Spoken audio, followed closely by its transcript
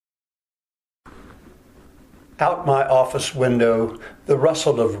Out my office window, the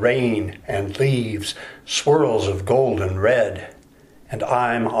rustle of rain and leaves, swirls of golden red. And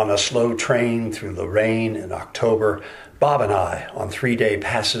I'm on a slow train through the rain in October, Bob and I on 3-day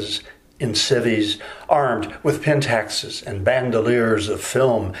passes in civvies, armed with pentaxes and bandoliers of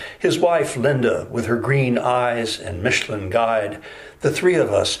film, his wife Linda with her green eyes and Michelin guide, the three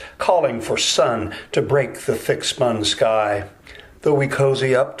of us calling for sun to break the thick-spun sky. Though we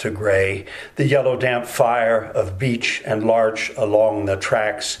cozy up to gray, the yellow damp fire of beach and larch along the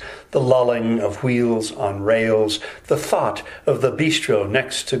tracks, the lulling of wheels on rails, the thought of the bistro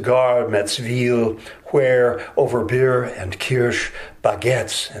next to Gare Metzville, where, over beer and kirsch,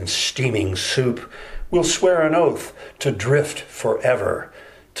 baguettes and steaming soup, we'll swear an oath to drift forever,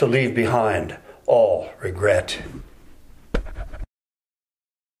 to leave behind all regret.